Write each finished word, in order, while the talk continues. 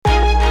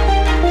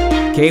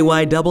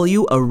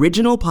KYW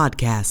Original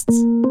Podcasts.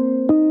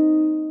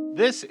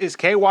 This is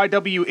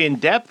KYW In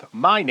Depth.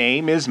 My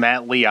name is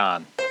Matt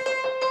Leon.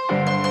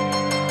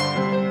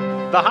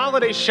 The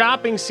holiday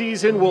shopping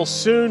season will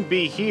soon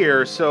be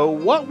here, so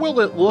what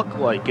will it look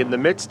like in the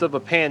midst of a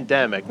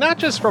pandemic? Not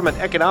just from an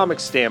economic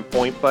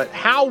standpoint, but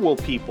how will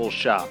people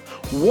shop?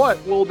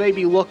 What will they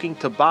be looking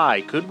to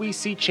buy? Could we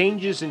see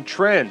changes in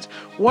trends?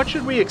 What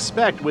should we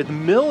expect with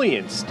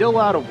millions still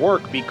out of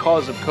work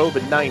because of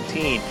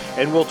COVID-19?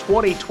 And will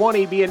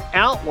 2020 be an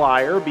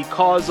outlier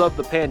because of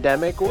the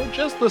pandemic or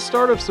just the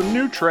start of some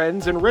new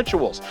trends and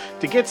rituals?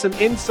 To get some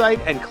insight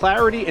and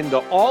clarity into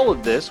all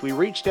of this, we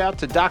reached out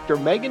to Dr.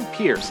 Megan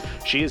Pierce.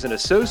 She is an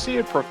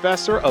associate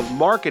professor of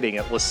marketing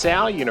at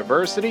LaSalle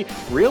University.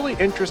 Really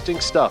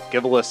interesting stuff.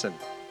 Give a listen.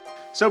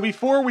 So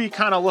before we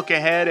kind of look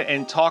ahead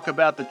and talk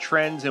about the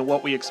trends and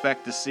what we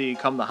expect to see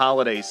come the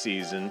holiday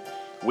season,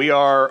 we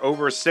are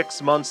over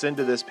 6 months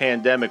into this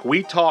pandemic.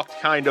 We talked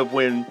kind of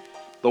when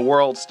the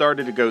world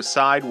started to go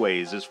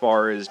sideways as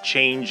far as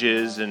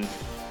changes, and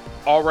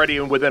already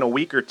within a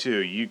week or two,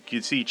 you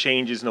could see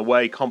changes in the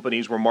way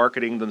companies were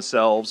marketing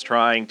themselves,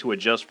 trying to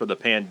adjust for the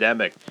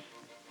pandemic.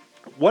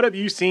 What have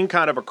you seen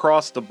kind of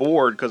across the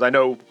board? Because I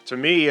know, to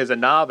me, as a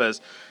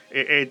novice,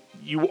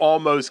 you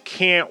almost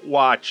can't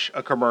watch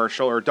a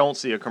commercial or don't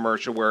see a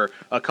commercial where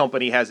a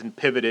company hasn't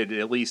pivoted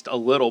at least a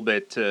little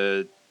bit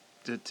to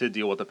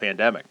deal with the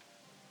pandemic.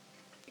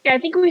 Yeah, I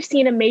think we've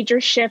seen a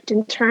major shift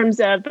in terms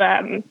of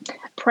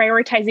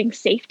prioritizing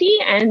safety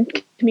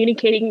and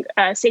communicating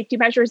safety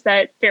measures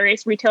that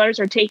various retailers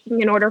are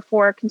taking in order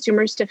for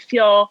consumers to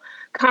feel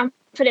confident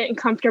and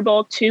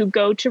comfortable to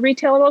go to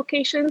retail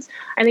locations.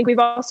 I think we've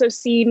also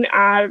seen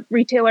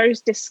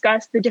retailers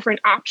discuss the different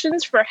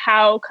options for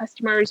how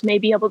customers may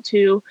be able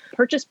to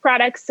purchase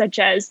products, such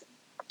as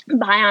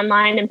buy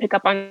online and pick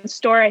up on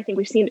store. I think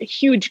we've seen a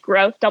huge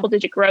growth,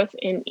 double-digit growth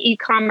in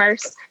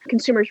e-commerce,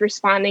 consumers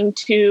responding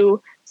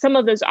to some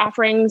of those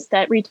offerings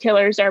that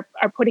retailers are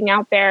putting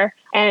out there,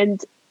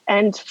 and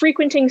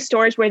frequenting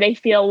stores where they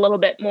feel a little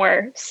bit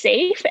more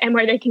safe and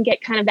where they can get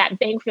kind of that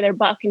bang for their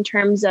buck in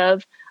terms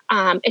of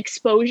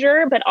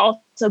exposure, but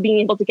also being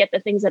able to get the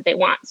things that they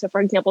want. So,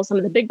 for example, some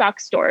of the big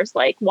box stores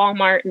like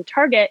Walmart and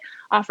Target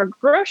offer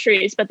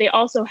groceries, but they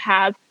also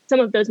have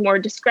some of those more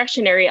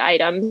discretionary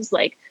items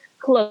like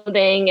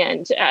clothing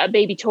and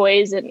baby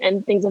toys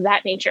and things of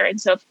that nature.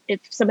 And so if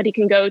somebody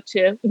can go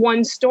to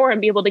one store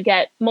and be able to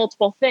get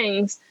multiple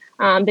things,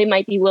 they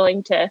might be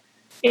willing to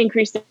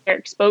increase their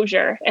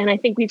exposure. And I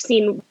think we've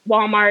seen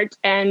Walmart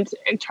and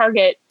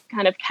Target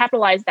kind of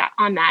capitalize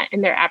on that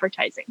in their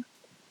advertising.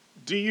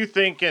 Do you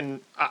think, and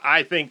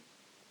I think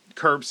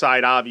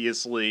curbside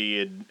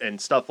obviously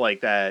and stuff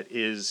like that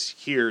is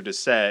here to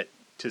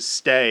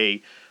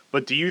stay,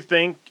 but do you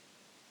think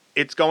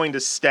it's going to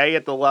stay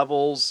at the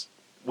levels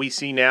we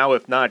see now,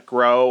 if not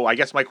grow? I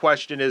guess my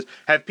question is,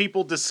 have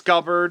people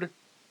discovered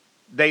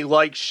they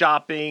like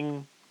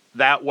shopping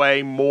that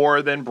way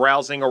more than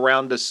browsing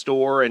around the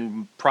store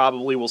and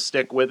probably will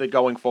stick with it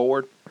going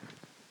forward?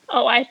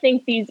 Oh, I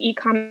think these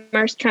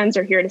e-commerce trends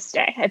are here to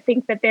stay. I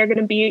think that they're going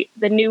to be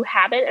the new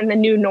habit and the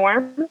new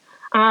norm.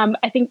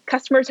 I think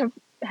customers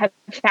have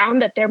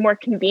found that they're more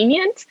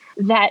convenient,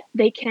 that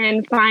they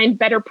can find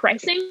better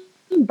pricing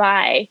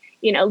by,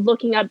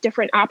 looking up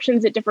different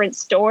options at different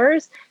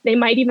stores. They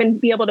might even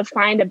be able to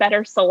find a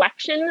better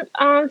selection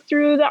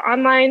through the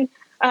online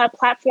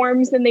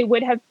platforms than they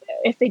would have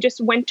if they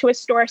just went to a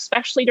store,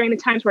 especially during the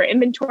times where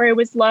inventory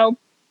was low.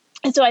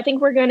 And so I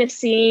think we're going to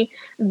see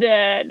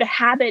the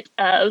habit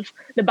of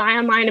the buy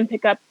online and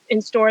pick up in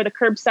store, the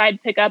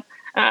curbside pickup,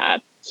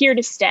 here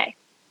to stay.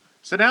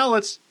 So now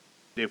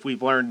if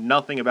we've learned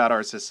nothing about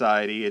our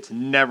society, it's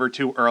never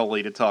too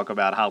early to talk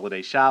about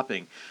holiday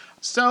shopping.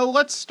 So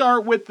let's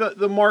start with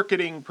the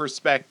marketing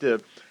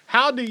perspective.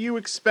 How do you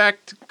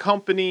expect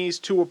companies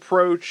to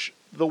approach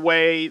the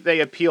way they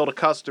appeal to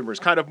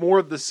customers? Kind of more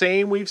of the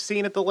same we've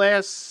seen at the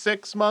last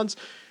 6 months?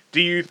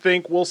 Do you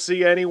think we'll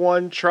see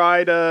anyone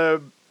try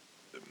to,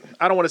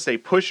 I don't want to say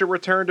push a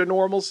return to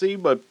normalcy,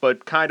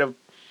 but kind of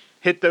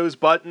hit those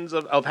buttons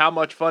of how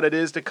much fun it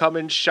is to come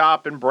and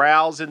shop and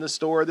browse in the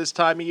store this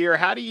time of year?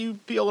 How do you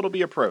feel it'll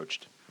be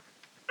approached?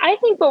 I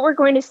think what we're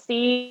going to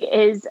see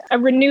is a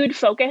renewed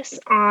focus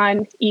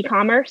on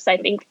e-commerce. I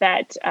think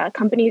that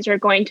companies are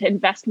going to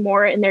invest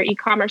more in their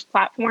e-commerce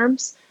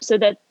platforms so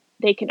that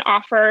they can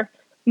offer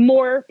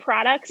more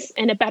products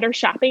and a better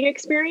shopping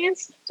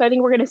experience. So I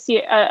think we're going to see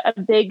a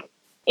big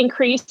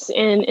increase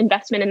in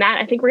investment in that.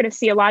 I think we're going to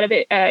see a lot of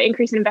it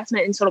increase in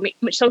investment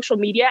in social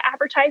media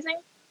advertising.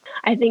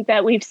 I think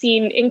that we've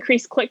seen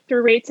increased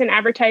click-through rates in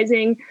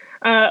advertising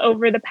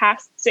over the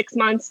past 6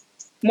 months.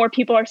 More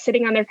people are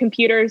sitting on their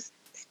computers,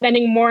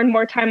 spending more and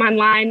more time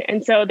online.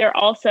 And so they're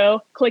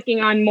also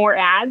clicking on more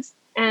ads.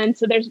 And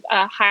so there's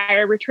a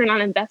higher return on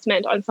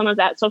investment on some of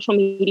that social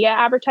media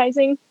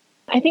advertising.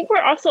 I think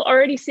we're also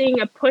already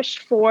seeing a push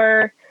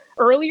for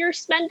earlier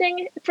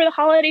spending for the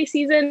holiday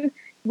season.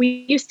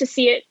 We used to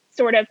see it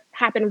sort of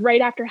happen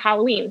right after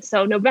Halloween.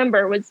 So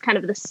November was kind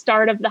of the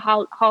start of the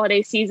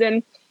holiday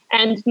season.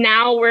 And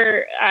now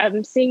we're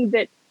seeing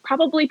that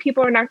probably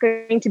people are not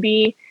going to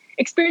be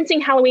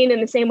experiencing Halloween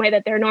in the same way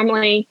that they're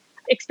normally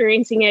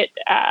experiencing it.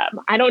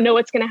 I don't know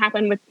what's going to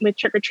happen with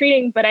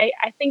trick-or-treating, but I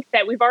think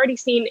that we've already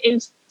seen in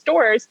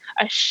stores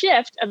a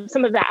shift of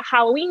some of that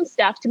Halloween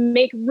stuff to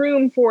make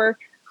room for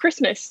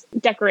Christmas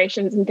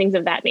decorations and things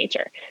of that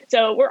nature.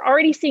 So we're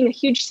already seeing a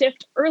huge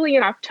shift early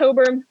in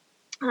October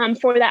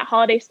for that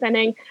holiday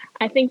spending.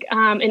 I think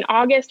in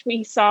August,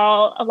 we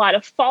saw a lot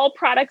of fall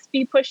products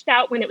be pushed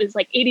out when it was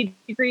like 80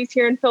 degrees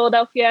here in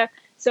Philadelphia.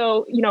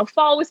 So,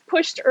 fall was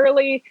pushed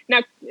early.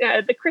 Now,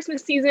 the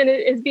Christmas season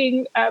is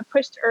being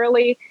pushed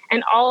early.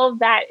 And all of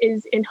that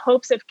is in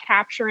hopes of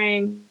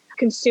capturing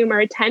consumer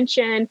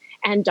attention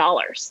and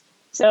dollars.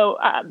 So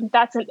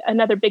that's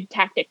another big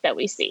tactic that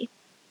we see.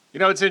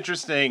 It's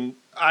interesting.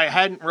 I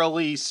hadn't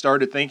really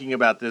started thinking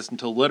about this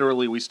until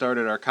literally we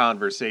started our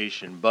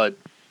conversation. But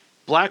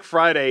Black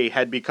Friday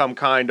had become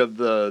kind of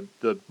the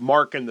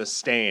mark in the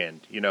stand,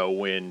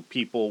 when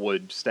people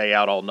would stay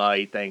out all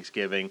night,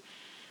 Thanksgiving.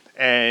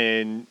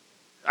 And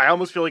I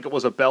almost feel like it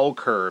was a bell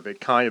curve.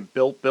 It kind of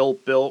built,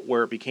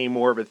 where it became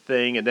more of a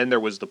thing. And then there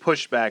was the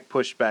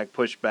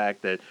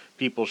pushback that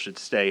people should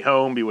stay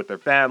home, be with their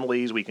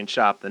families. We can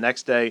shop the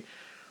next day.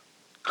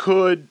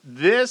 Could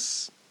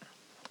this,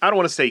 I don't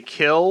want to say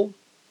kill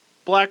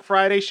Black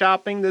Friday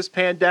shopping, this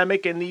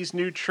pandemic and these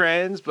new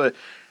trends, but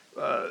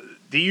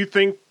do you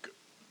think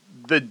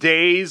the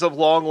days of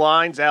long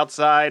lines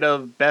outside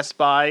of Best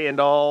Buy and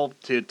all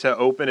to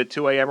open at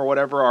 2 a.m. or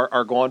whatever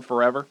are gone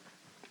forever?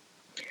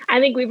 I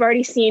think we've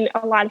already seen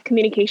a lot of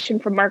communication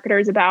from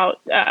marketers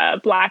about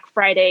Black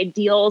Friday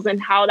deals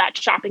and how that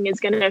shopping is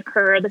going to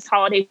occur this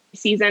holiday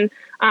season.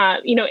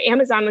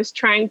 Amazon was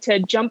trying to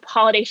jump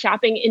holiday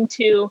shopping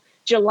into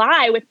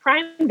July with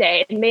Prime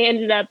Day, and they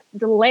ended up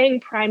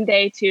delaying Prime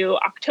Day to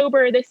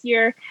October this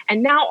year.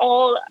 And now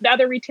all the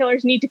other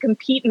retailers need to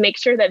compete and make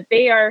sure that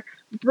they are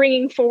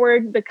bringing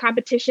forward the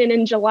competition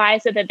in July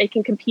so that they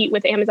can compete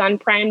with Amazon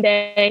Prime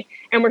Day.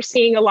 And we're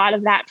seeing a lot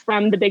of that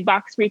from the big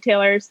box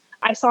retailers.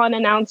 I saw an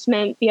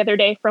announcement the other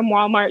day from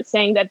Walmart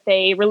saying that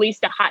they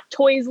released a hot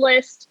toys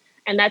list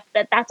and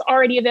that's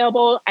already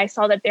available. I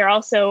saw that they're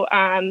also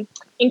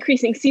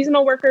increasing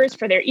seasonal workers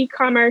for their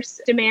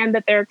e-commerce demand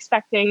that they're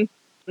expecting.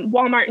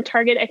 Walmart and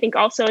Target, I think,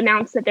 also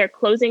announced that they're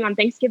closing on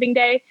Thanksgiving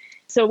Day.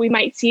 So we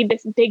might see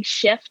this big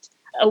shift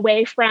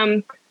away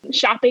from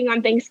shopping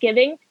on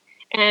Thanksgiving.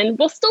 And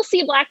we'll still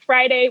see Black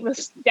Friday. We're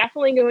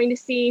definitely going to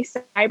see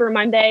Cyber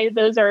Monday.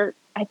 Those are,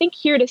 I think,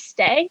 here to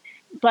stay.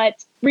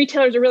 But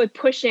retailers are really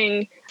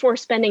pushing for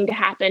spending to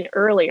happen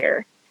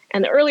earlier.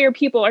 And the earlier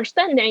people are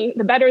spending,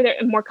 the better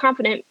and more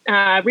confident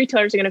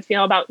retailers are going to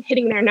feel about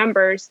hitting their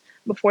numbers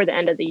before the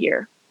end of the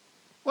year.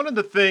 One of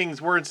the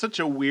things, we're in such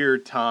a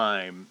weird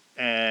time,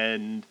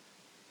 and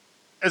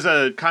as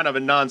a kind of a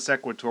non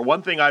sequitur,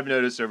 one thing I've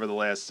noticed over the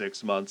last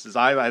 6 months is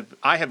I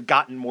have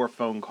gotten more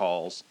phone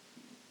calls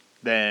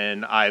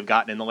than I've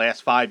gotten in the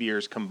last 5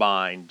 years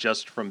combined,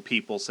 just from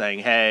people saying,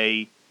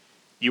 hey,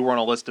 you were on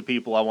a list of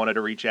people I wanted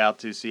to reach out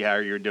to, see how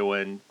you're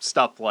doing,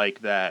 stuff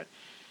like that.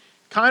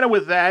 Kind of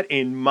with that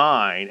in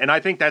mind, and I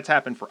think that's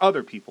happened for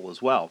other people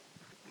as well,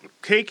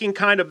 taking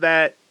kind of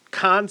that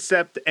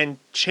concept and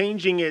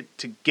changing it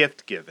to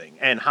gift giving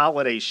and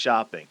holiday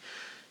shopping.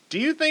 Do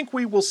you think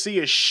we will see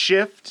a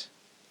shift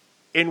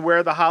in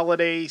where the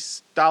holiday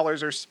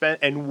dollars are spent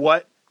and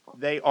what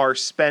they are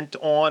spent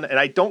on? And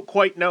I don't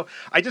quite know.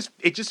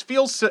 It just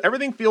feels so,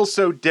 everything feels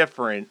so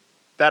different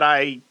that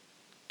I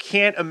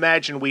can't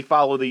imagine we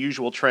follow the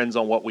usual trends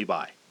on what we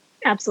buy.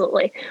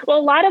 Absolutely. Well,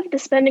 a lot of the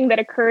spending that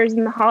occurs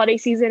in the holiday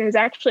season is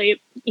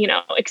actually,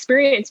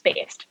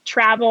 experience-based.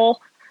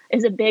 Travel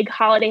is a big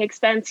holiday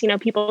expense.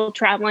 People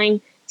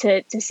traveling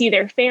to see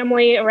their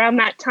family around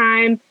that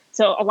time.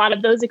 So a lot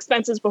of those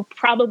expenses will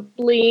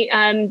probably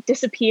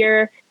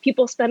disappear.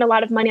 People spend a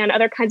lot of money on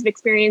other kinds of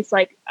experience,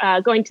 like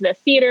going to the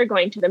theater,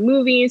 going to the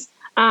movies.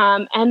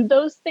 And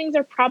those things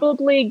are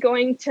probably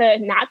going to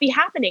not be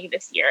happening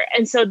this year.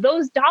 And so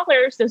those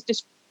dollars, those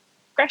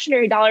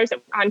discretionary dollars that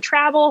were on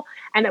travel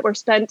and that were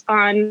spent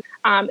on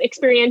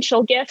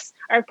experiential gifts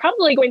are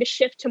probably going to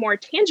shift to more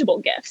tangible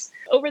gifts.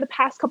 Over the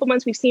past couple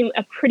months, we've seen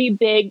a pretty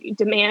big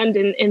demand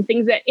in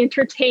things that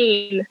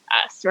entertain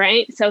us,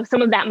 right? So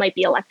some of that might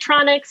be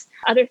electronics,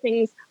 other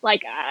things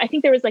like, I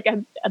think there was like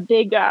a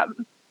big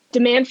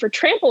demand for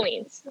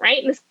trampolines, right?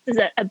 And this is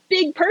a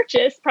big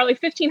purchase, probably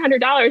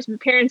 $1,500. And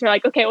parents are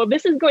like, okay, well,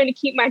 this is going to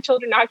keep my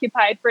children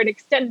occupied for an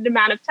extended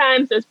amount of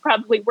time. So it's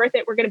probably worth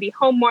it. We're going to be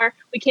home more.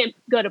 We can't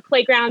go to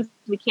playgrounds.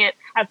 We can't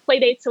have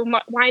play dates. So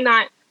why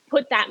not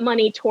put that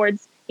money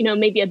towards,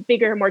 maybe a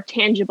bigger, more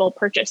tangible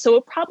purchase? So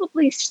we'll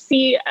probably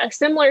see a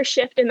similar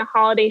shift in the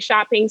holiday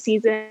shopping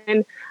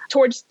season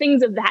towards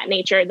things of that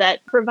nature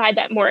that provide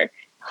that more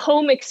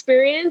home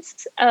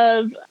experience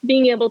of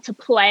being able to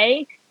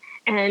play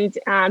and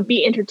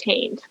be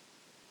entertained.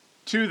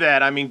 To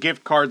that,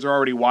 gift cards are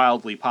already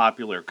wildly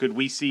popular. Could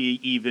we see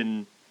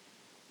even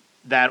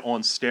that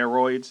on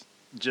steroids?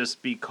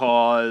 Just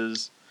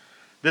because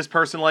this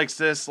person likes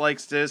this.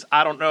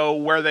 I don't know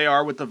where they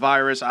are with the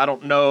virus. I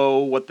don't know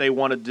what they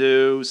want to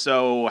do.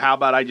 So how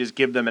about I just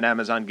give them an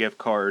Amazon gift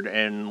card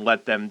and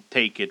let them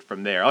take it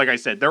from there? Like I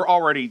said, they're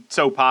already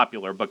so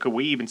popular, but could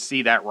we even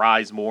see that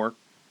rise more?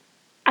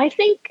 I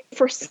think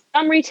for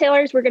some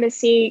retailers, we're going to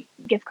see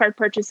gift card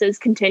purchases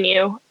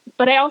continue.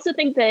 But I also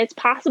think that it's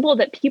possible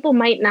that people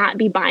might not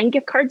be buying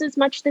gift cards as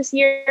much this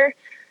year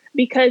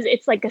because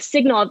it's like a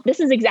signal of this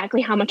is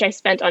exactly how much I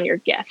spent on your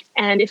gift.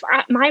 And if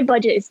my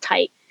budget is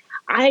tight,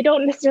 I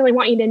don't necessarily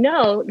want you to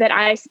know that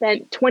I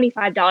spent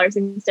 $25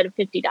 instead of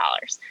 $50.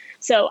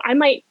 So I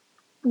might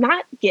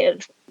not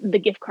give the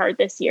gift card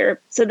this year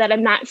so that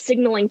I'm not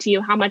signaling to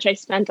you how much I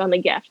spent on the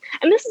gift.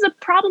 And this is a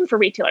problem for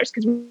retailers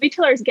because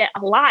retailers get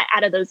a lot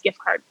out of those gift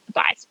card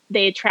buys.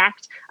 They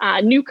attract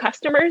new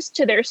customers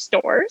to their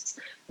stores,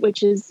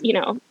 which is,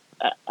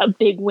 a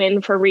big win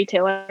for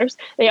retailers.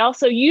 They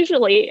also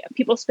usually,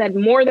 people spend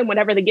more than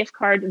whatever the gift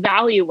card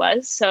value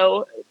was.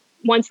 So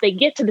once they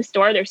get to the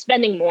store, they're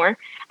spending more.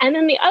 And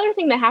then the other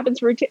thing that happens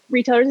for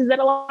retailers is that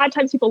a lot of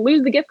times people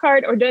lose the gift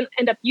card or don't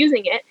end up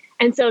using it.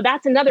 And so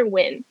that's another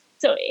win.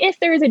 So if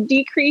there is a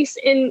decrease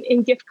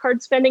in gift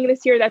card spending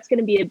this year, that's going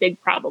to be a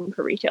big problem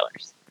for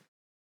retailers.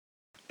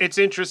 It's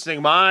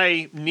interesting.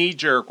 My knee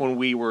jerk when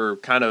we were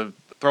kind of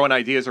throwing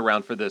ideas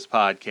around for this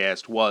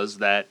podcast was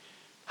that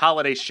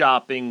holiday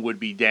shopping would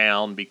be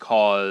down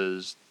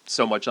because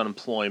so much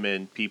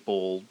unemployment,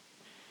 people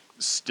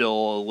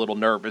still a little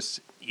nervous,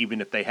 even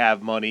if they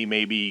have money,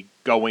 maybe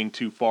going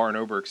too far and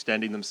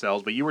overextending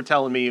themselves. But you were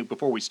telling me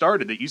before we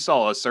started that you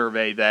saw a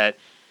survey that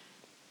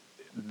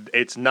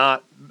it's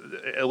not,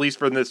 at least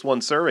from this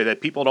one survey,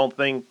 that people don't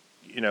think,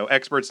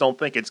 experts don't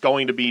think it's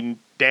going to be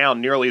down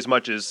nearly as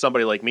much as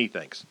somebody like me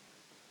thinks.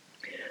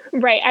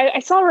 Right. I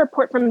saw a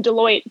report from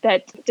Deloitte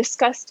that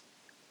discussed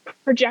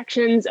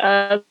projections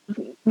of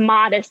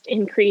modest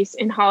increase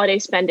in holiday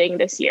spending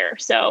this year.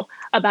 So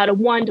about a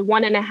 1 to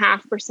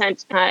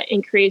 1.5%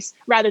 increase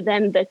rather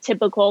than the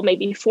typical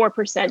maybe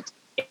 4%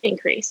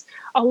 increase.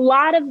 A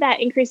lot of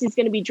that increase is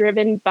going to be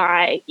driven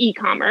by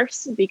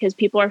e-commerce because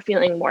people are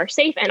feeling more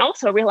safe and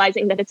also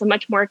realizing that it's a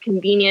much more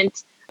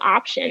convenient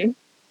option.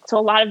 So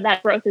a lot of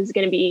that growth is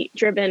going to be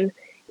driven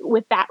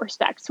with that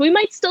respect. So we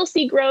might still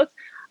see growth.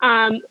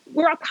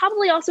 We're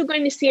probably also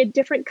going to see a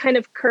different kind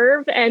of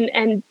curve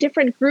and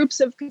different groups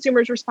of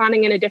consumers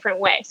responding in a different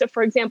way. So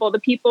for example, the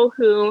people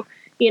who,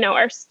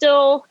 are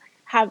still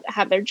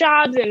have their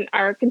jobs and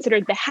are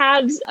considered the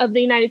haves of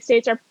the United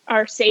States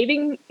are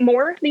saving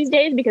more these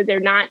days because they're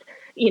not,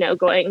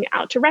 going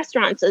out to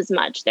restaurants as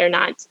much. They're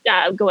not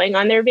going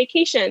on their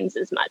vacations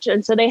as much.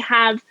 And so they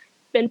have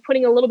been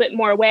putting a little bit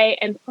more away.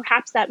 And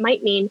perhaps that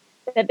might mean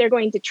that they're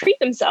going to treat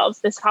themselves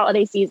this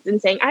holiday season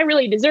saying, I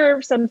really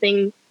deserve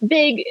something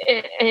big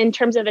in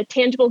terms of a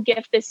tangible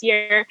gift this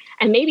year.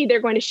 And maybe they're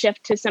going to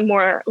shift to some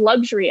more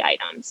luxury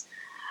items.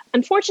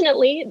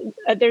 Unfortunately,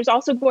 there's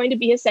also going to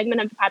be a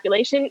segment of the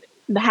population,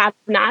 the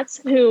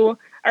have-nots, who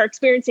are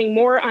experiencing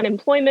more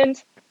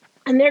unemployment,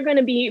 and they're going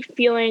to be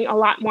feeling a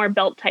lot more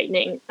belt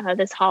tightening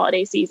this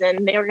holiday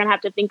season. They are going to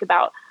have to think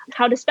about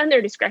how to spend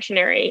their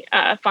discretionary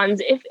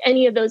funds, if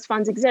any of those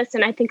funds exist.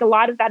 And I think a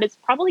lot of that is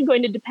probably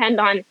going to depend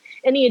on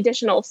any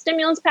additional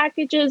stimulus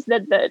packages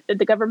that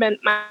the government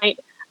might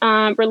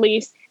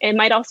release. It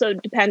might also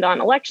depend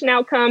on election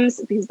outcomes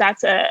because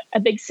that's a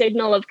big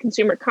signal of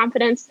consumer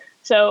confidence.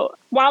 So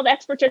while the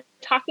experts are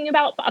talking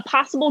about a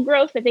possible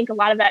growth, I think a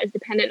lot of that is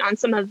dependent on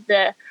some of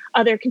the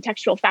other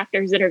contextual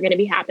factors that are going to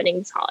be happening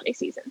this holiday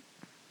season.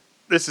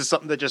 This is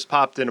something that just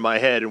popped into my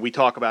head, and we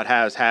talk about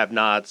haves,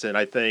 have-nots, and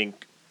I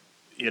think,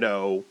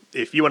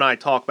 if you and I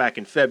talk back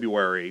in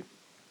February,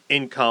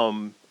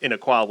 income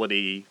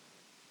inequality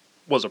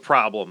was a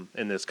problem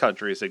in this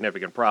country, a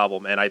significant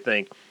problem, and I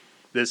think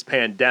this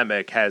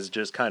pandemic has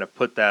just kind of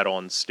put that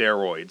on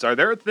steroids.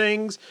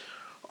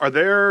 Are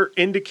there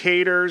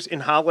indicators in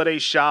holiday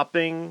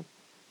shopping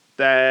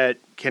that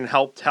can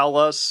help tell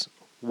us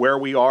where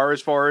we are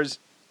as far as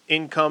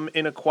income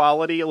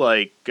inequality?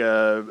 Like,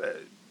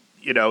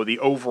 the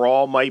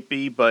overall might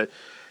be, but,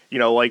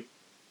 like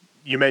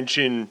you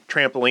mentioned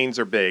trampolines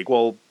are big.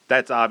 Well,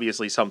 that's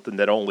obviously something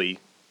that only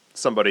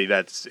somebody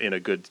that's in a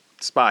good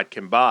spot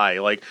can buy.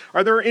 Like,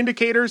 are there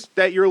indicators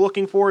that you're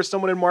looking for as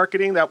someone in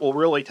marketing that will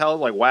really tell,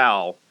 like,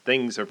 wow,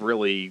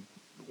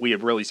 we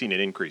have really seen an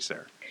increase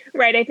there?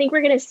 Right. I think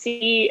we're going to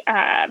see,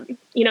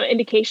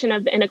 indication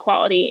of the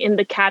inequality in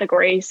the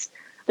categories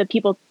that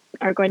people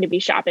are going to be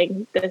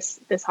shopping this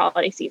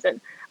holiday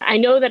season. I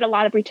know that a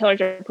lot of retailers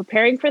are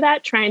preparing for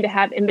that, trying to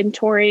have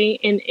inventory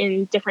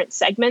in different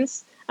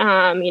segments,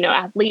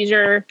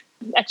 athleisure,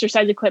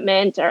 exercise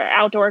equipment or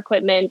outdoor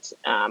equipment,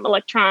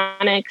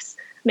 electronics.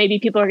 Maybe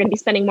people are going to be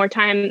spending more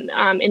time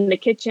in the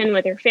kitchen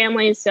with their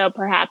families. So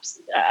perhaps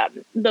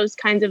those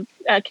kinds of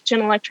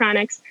kitchen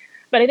electronics.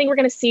 But I think we're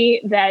going to see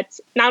that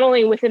not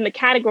only within the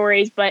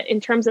categories, but in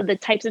terms of the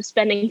types of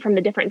spending from the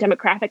different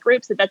demographic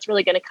groups, that's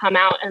really going to come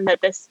out and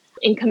that this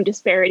income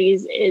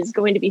disparities is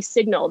going to be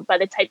signaled by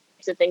the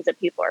types of things that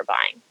people are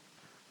buying.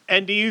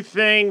 And do you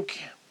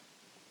think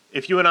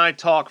if you and I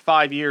talk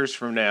 5 years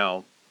from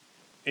now,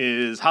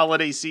 Is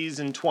holiday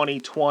season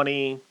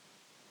 2020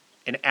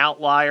 an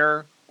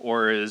outlier,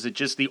 or is it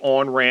just the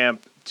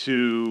on-ramp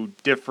to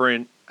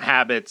different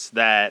habits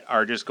that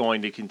are just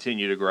going to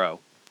continue to grow?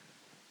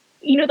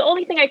 The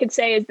only thing I could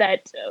say is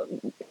that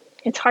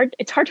it's hard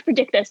to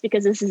predict this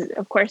because this is,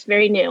 of course,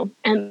 very new.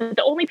 And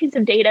the only piece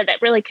of data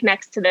that really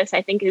connects to this,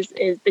 I think, is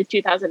the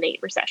 2008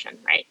 recession,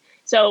 right?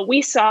 So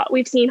we've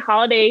seen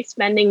holiday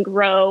spending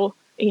grow,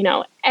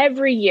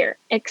 every year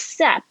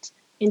except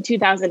in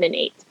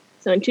 2008.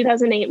 So in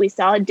 2008, we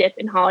saw a dip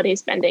in holiday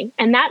spending,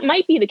 and that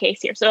might be the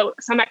case here. So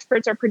some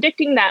experts are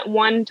predicting that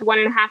 1 to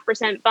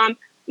 1.5% bump,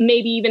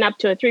 maybe even up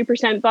to a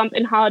 3% bump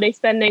in holiday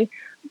spending.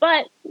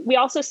 But we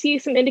also see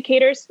some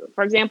indicators,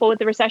 for example, with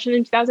the recession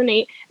in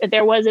 2008, that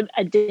there was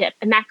a dip,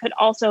 and that could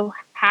also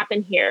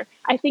happen here.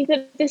 I think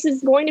that this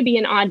is going to be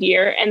an odd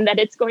year and that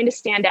it's going to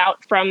stand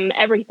out from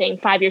everything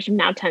 5 years from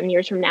now, 10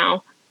 years from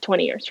now,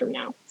 20 years from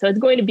now. So it's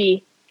going to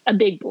be a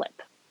big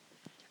blip.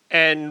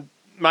 And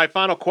my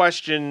final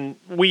question,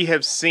 we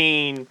have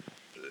seen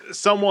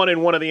someone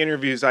in one of the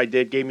interviews I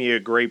did gave me a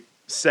great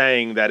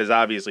saying that is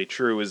obviously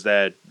true, is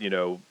that,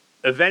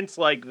 events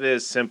like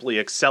this simply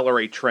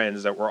accelerate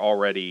trends that were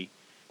already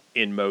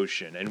in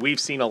motion. And we've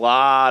seen a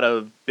lot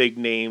of big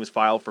names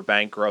file for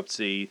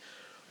bankruptcy.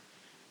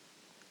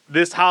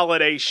 This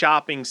holiday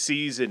shopping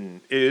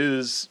season,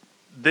 is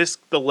this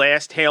the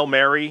last Hail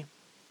Mary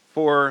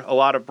for a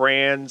lot of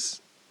brands,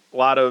 a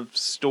lot of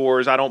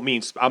stores?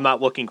 I'm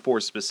not looking for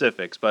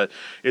specifics, but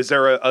is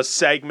there a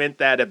segment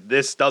that if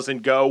this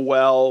doesn't go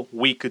well,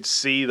 we could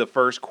see the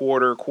first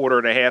quarter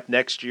and a half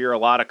next year, a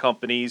lot of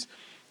companies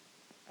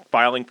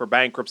filing for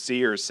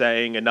bankruptcy or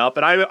saying enough?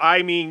 And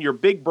I mean your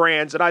big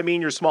brands, and I mean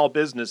your small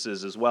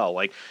businesses as well.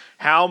 Like,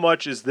 how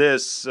much is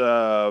this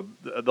the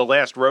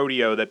last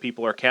rodeo that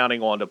people are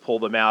counting on to pull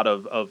them out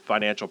of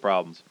financial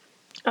problems?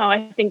 Oh,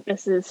 I think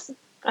this is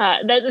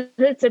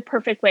that's a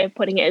perfect way of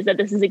putting it, is that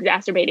this is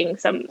exacerbating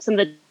some of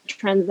the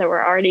trends that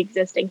were already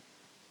existing,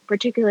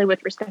 particularly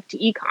with respect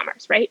to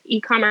e-commerce, right?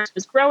 E-commerce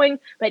was growing,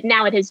 but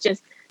now it has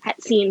just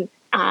seen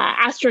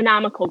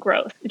astronomical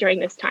growth during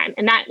this time.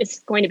 And that is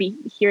going to be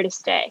here to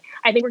stay.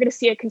 I think we're going to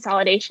see a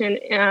consolidation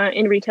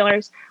in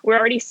retailers. We're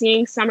already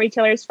seeing some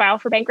retailers file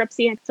for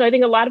bankruptcy. So I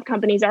think a lot of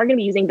companies are going to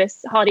be using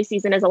this holiday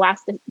season as a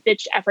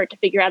last-ditch effort to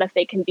figure out if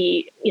they can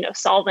be,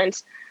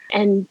 solvent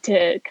and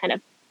to kind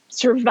of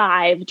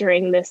survive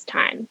during this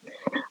time.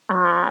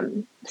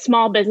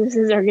 Small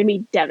businesses are going to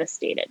be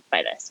devastated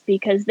by this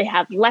because they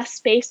have less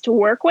space to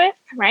work with,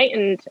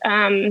 right?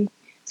 And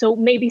so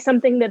maybe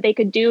something that they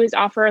could do is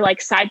offer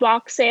like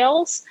sidewalk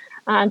sales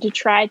to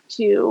try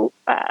to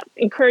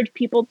encourage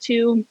people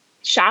to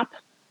shop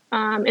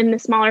in the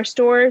smaller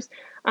stores.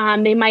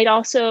 They might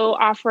also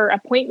offer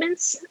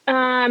appointments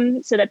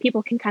so that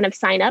people can kind of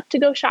sign up to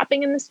go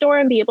shopping in the store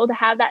and be able to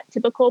have that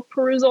typical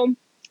perusal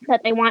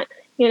that they want.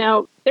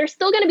 There's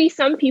still going to be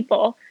some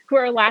people who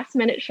are last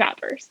minute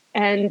shoppers.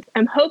 And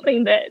I'm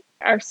hoping that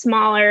our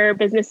smaller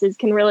businesses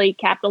can really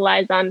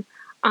capitalize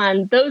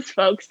on those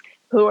folks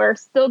who are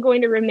still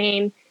going to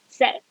remain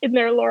set in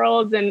their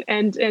laurels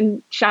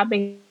and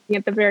shopping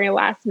at the very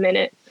last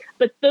minute.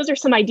 But those are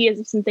some ideas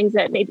of some things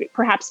that maybe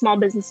perhaps small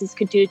businesses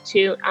could do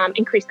to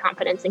increase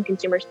confidence in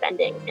consumer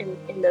spending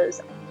in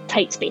those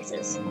tight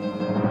spaces.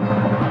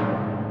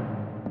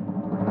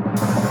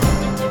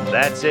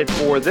 That's it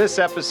for this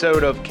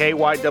episode of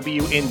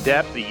KYW In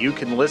Depth. You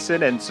can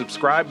listen and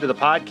subscribe to the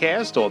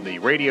podcast on the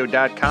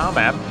radio.com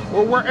app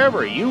or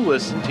wherever you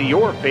listen to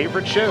your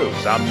favorite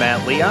shows. I'm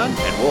Matt Leon,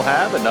 and we'll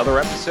have another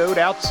episode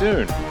out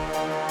soon.